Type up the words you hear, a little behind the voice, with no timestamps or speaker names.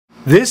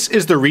This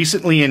is the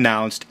recently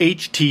announced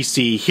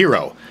HTC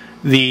Hero,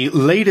 the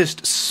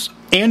latest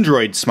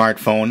Android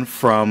smartphone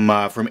from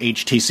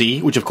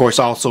HTC, which of course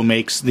also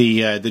makes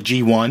the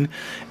G1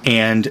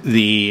 and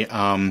the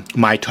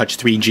My Touch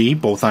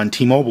 3G, both on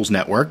T-Mobile's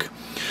network.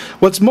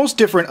 What's most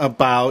different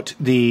about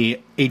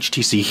the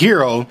HTC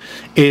Hero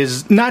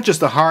is not just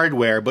the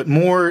hardware, but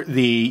more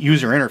the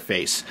user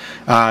interface.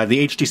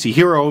 The HTC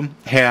Hero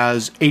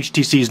has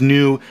HTC's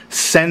new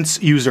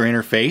Sense user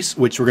interface,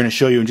 which we're going to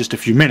show you in just a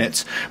few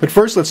minutes. But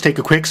first, let's take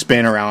a quick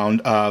spin around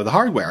the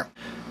hardware.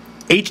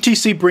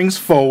 HTC brings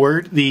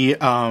forward the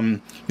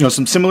some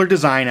similar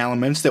design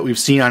elements that we've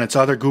seen on its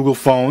other Google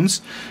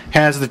phones.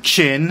 Has the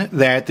chin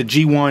that the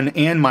G1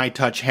 and My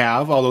Touch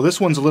have, although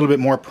this one's a little bit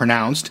more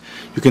pronounced.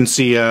 You can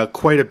see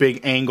quite a big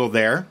angle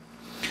there.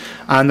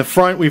 On the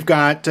front, we've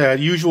got the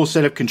usual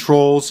set of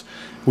controls.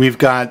 We've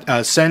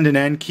got send and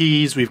end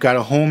keys. We've got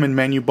a home and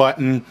menu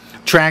button,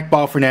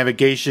 trackball for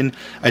navigation,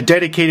 a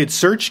dedicated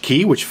search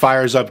key which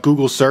fires up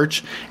Google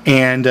search,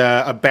 and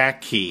a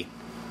back key.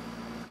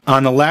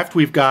 On the left,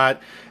 we've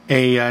got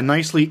a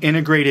nicely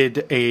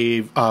integrated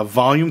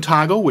volume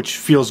toggle, which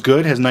feels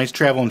good, has nice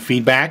travel and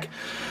feedback.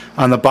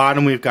 On the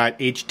bottom, we've got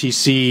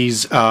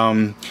HTC's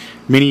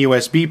mini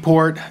USB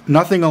port.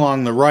 Nothing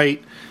along the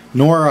right,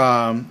 nor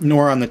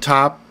on the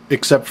top,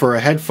 except for a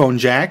headphone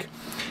jack.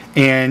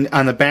 And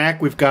on the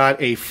back, we've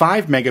got a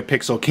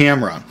 5-megapixel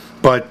camera,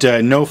 but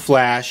no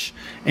flash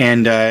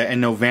and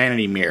no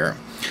vanity mirror.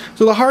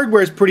 So the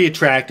hardware is pretty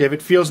attractive.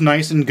 It feels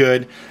nice and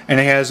good, and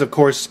it has, of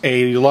course,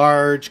 a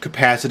large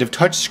capacitive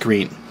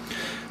touchscreen.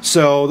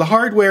 So the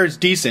hardware is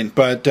decent,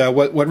 but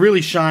what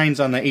really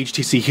shines on the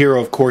HTC Hero,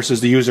 of course,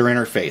 is the user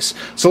interface.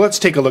 So let's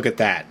take a look at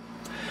that.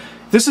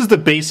 This is the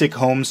basic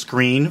home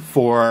screen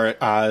for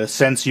the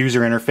Sense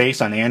user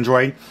interface on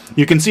Android.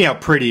 You can see how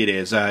pretty it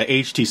is.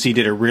 HTC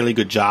did a really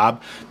good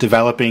job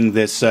developing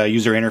this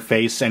user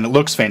interface, and it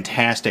looks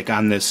fantastic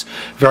on this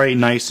very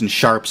nice and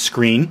sharp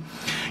screen.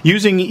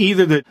 Using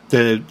either the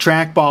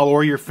trackball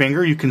or your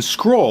finger, you can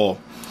scroll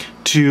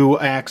to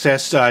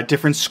access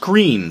different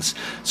screens.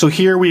 So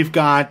here we've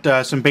got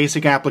some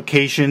basic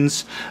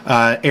applications,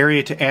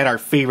 area to add our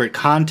favorite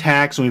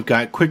contacts, and we've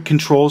got quick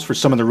controls for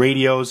some of the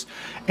radios,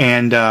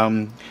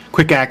 and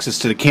quick access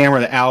to the camera,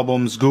 the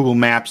albums, Google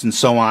Maps, and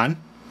so on.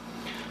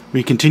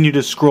 We continue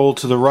to scroll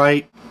to the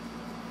right,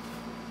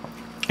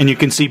 and you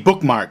can see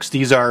bookmarks.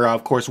 These are,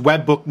 of course,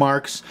 web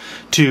bookmarks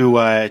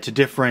to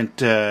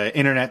different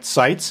internet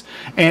sites.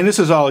 And this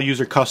is all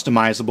user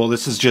customizable.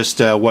 This is just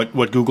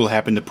what Google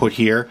happened to put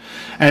here.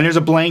 And there's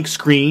a blank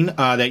screen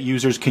that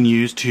users can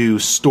use to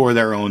store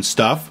their own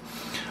stuff.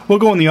 We'll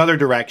go in the other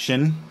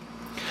direction,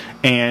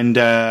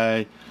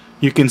 and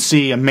you can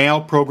see a mail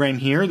program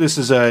here. This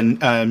is a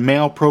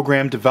mail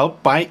program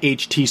developed by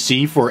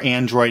HTC for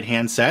Android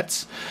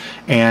handsets,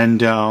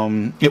 and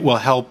it will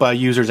help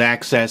users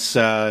access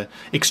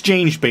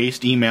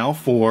exchange-based email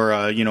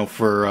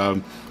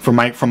from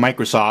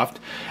Microsoft.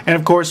 And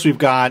of course, we've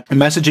got a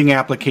messaging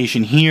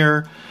application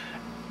here,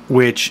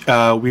 which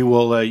we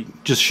will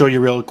just show you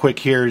real quick.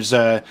 Here's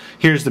the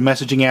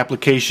messaging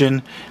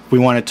application. If we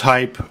want to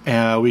type,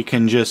 we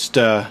can just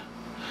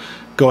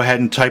go ahead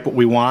and type what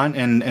we want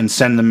and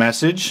send the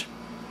message.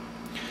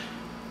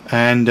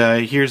 And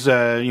here's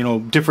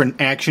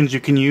different actions you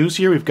can use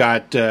here. We've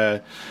got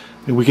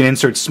we can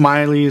insert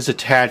smileys,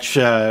 attach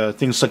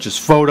things such as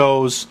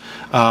photos,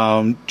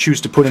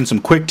 choose to put in some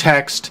quick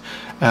text,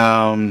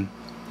 stuff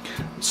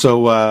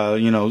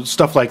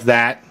like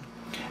that.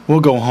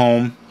 We'll go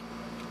home.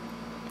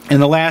 And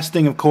the last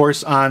thing, of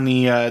course, on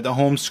the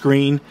home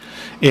screen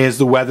is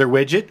the weather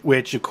widget,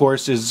 which, of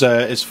course, is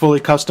fully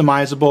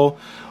customizable.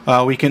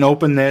 We can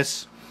open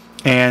this,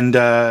 and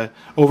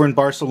over in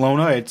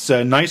Barcelona, it's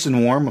nice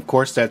and warm. Of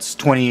course, that's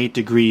 28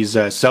 degrees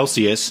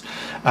Celsius,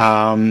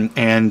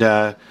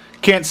 and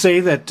can't say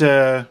that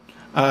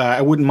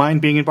I wouldn't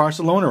mind being in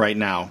Barcelona right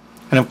now.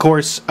 And of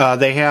course,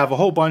 they have a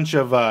whole bunch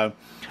of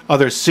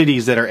other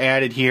cities that are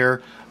added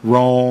here: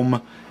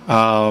 Rome,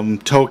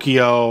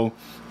 Tokyo.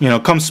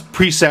 Comes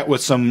preset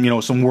with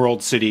some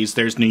world cities.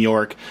 There's New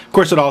York. Of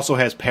course, it also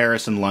has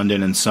Paris and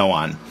London and so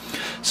on.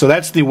 So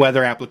that's the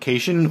weather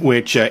application,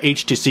 which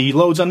HTC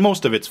loads on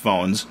most of its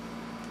phones.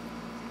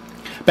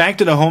 Back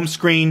to the home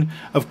screen,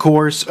 of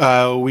course,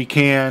 we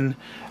can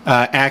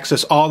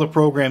access all the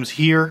programs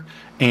here,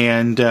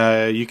 and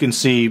you can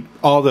see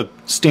all the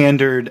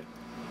standard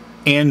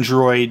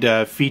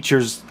Android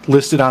features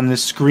listed on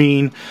this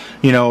screen,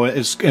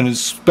 and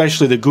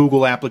especially the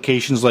Google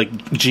applications like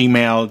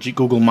Gmail,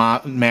 Google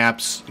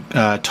Maps,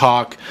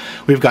 Talk.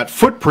 We've got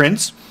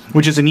Footprints,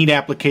 which is a neat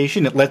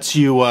application. It lets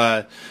you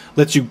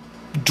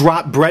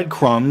drop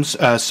breadcrumbs,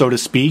 so to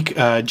speak,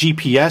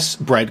 GPS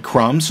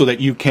breadcrumbs, so that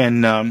you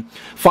can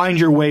find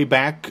your way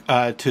back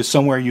to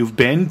somewhere you've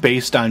been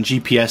based on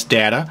GPS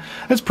data.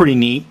 That's pretty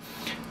neat.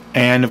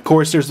 And of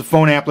course, there's the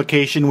phone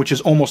application, which is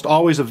almost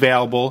always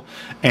available,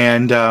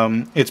 and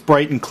it's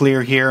bright and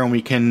clear here, and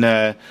we can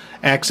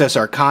access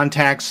our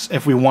contacts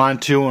if we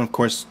want to. And of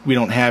course, we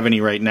don't have any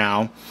right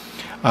now.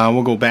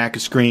 We'll go back a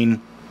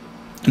screen.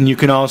 And you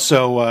can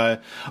also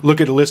look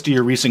at a list of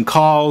your recent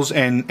calls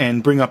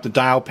and bring up the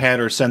dial pad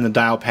or send the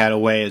dial pad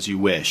away as you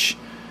wish.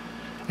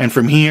 And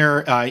from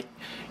here,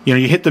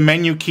 you hit the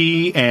menu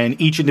key, and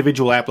each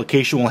individual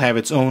application will have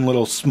its own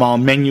little small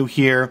menu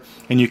here,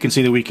 and you can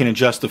see that we can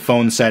adjust the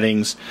phone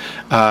settings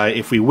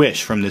if we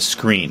wish from this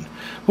screen.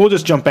 We'll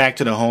just jump back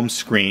to the home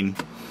screen.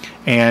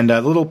 And the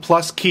little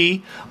plus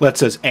key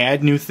lets us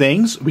add new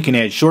things. We can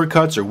add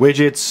shortcuts or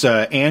widgets,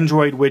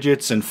 Android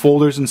widgets and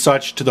folders and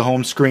such to the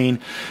home screen.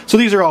 So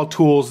these are all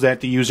tools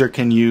that the user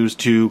can use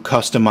to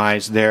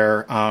customize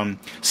their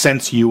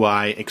Sense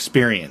UI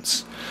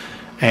experience.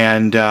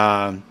 And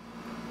of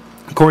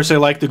course, I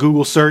like the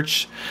Google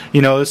search.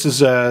 This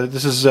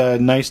is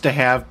nice to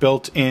have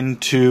built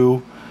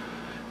into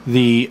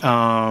the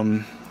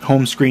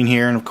home screen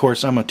here. And of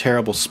course, I'm a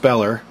terrible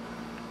speller.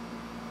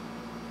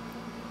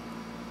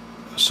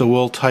 So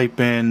we'll type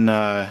in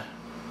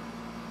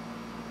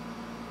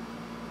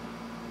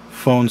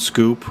phone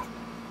scoop.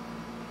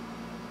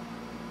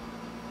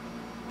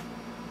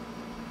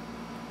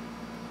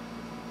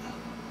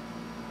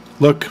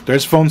 Look,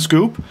 there's phone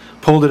scoop.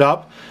 Pulled it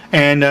up.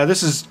 And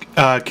this is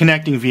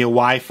connecting via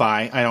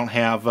Wi-Fi. I don't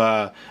have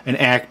an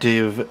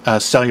active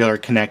cellular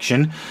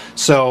connection.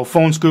 So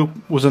phone scoop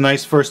was a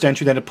nice first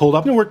entry that it pulled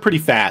up, and it worked pretty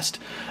fast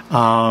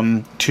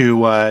to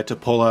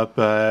pull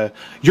up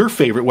your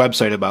favorite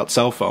website about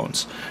cell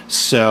phones.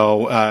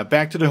 So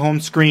back to the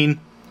home screen.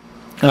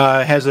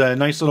 Has a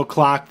nice little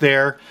clock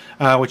there,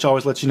 which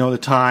always lets you know the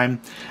time.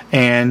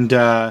 And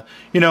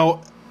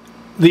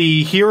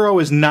the Hero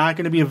is not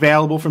going to be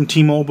available from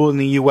T-Mobile in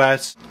the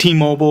U.S.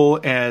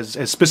 T-Mobile has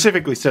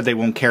specifically said they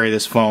won't carry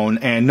this phone,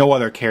 and no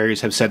other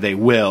carriers have said they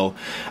will.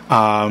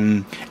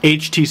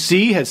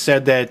 HTC has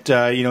said that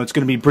it's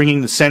going to be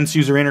bringing the Sense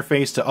user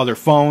interface to other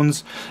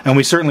phones, and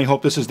we certainly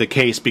hope this is the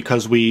case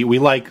because we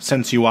like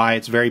Sense UI.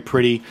 It's very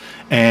pretty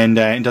and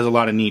it does a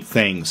lot of neat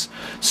things.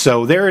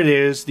 So there it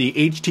is, the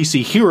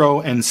HTC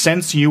Hero and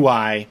Sense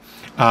UI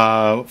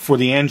for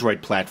the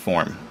Android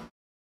platform.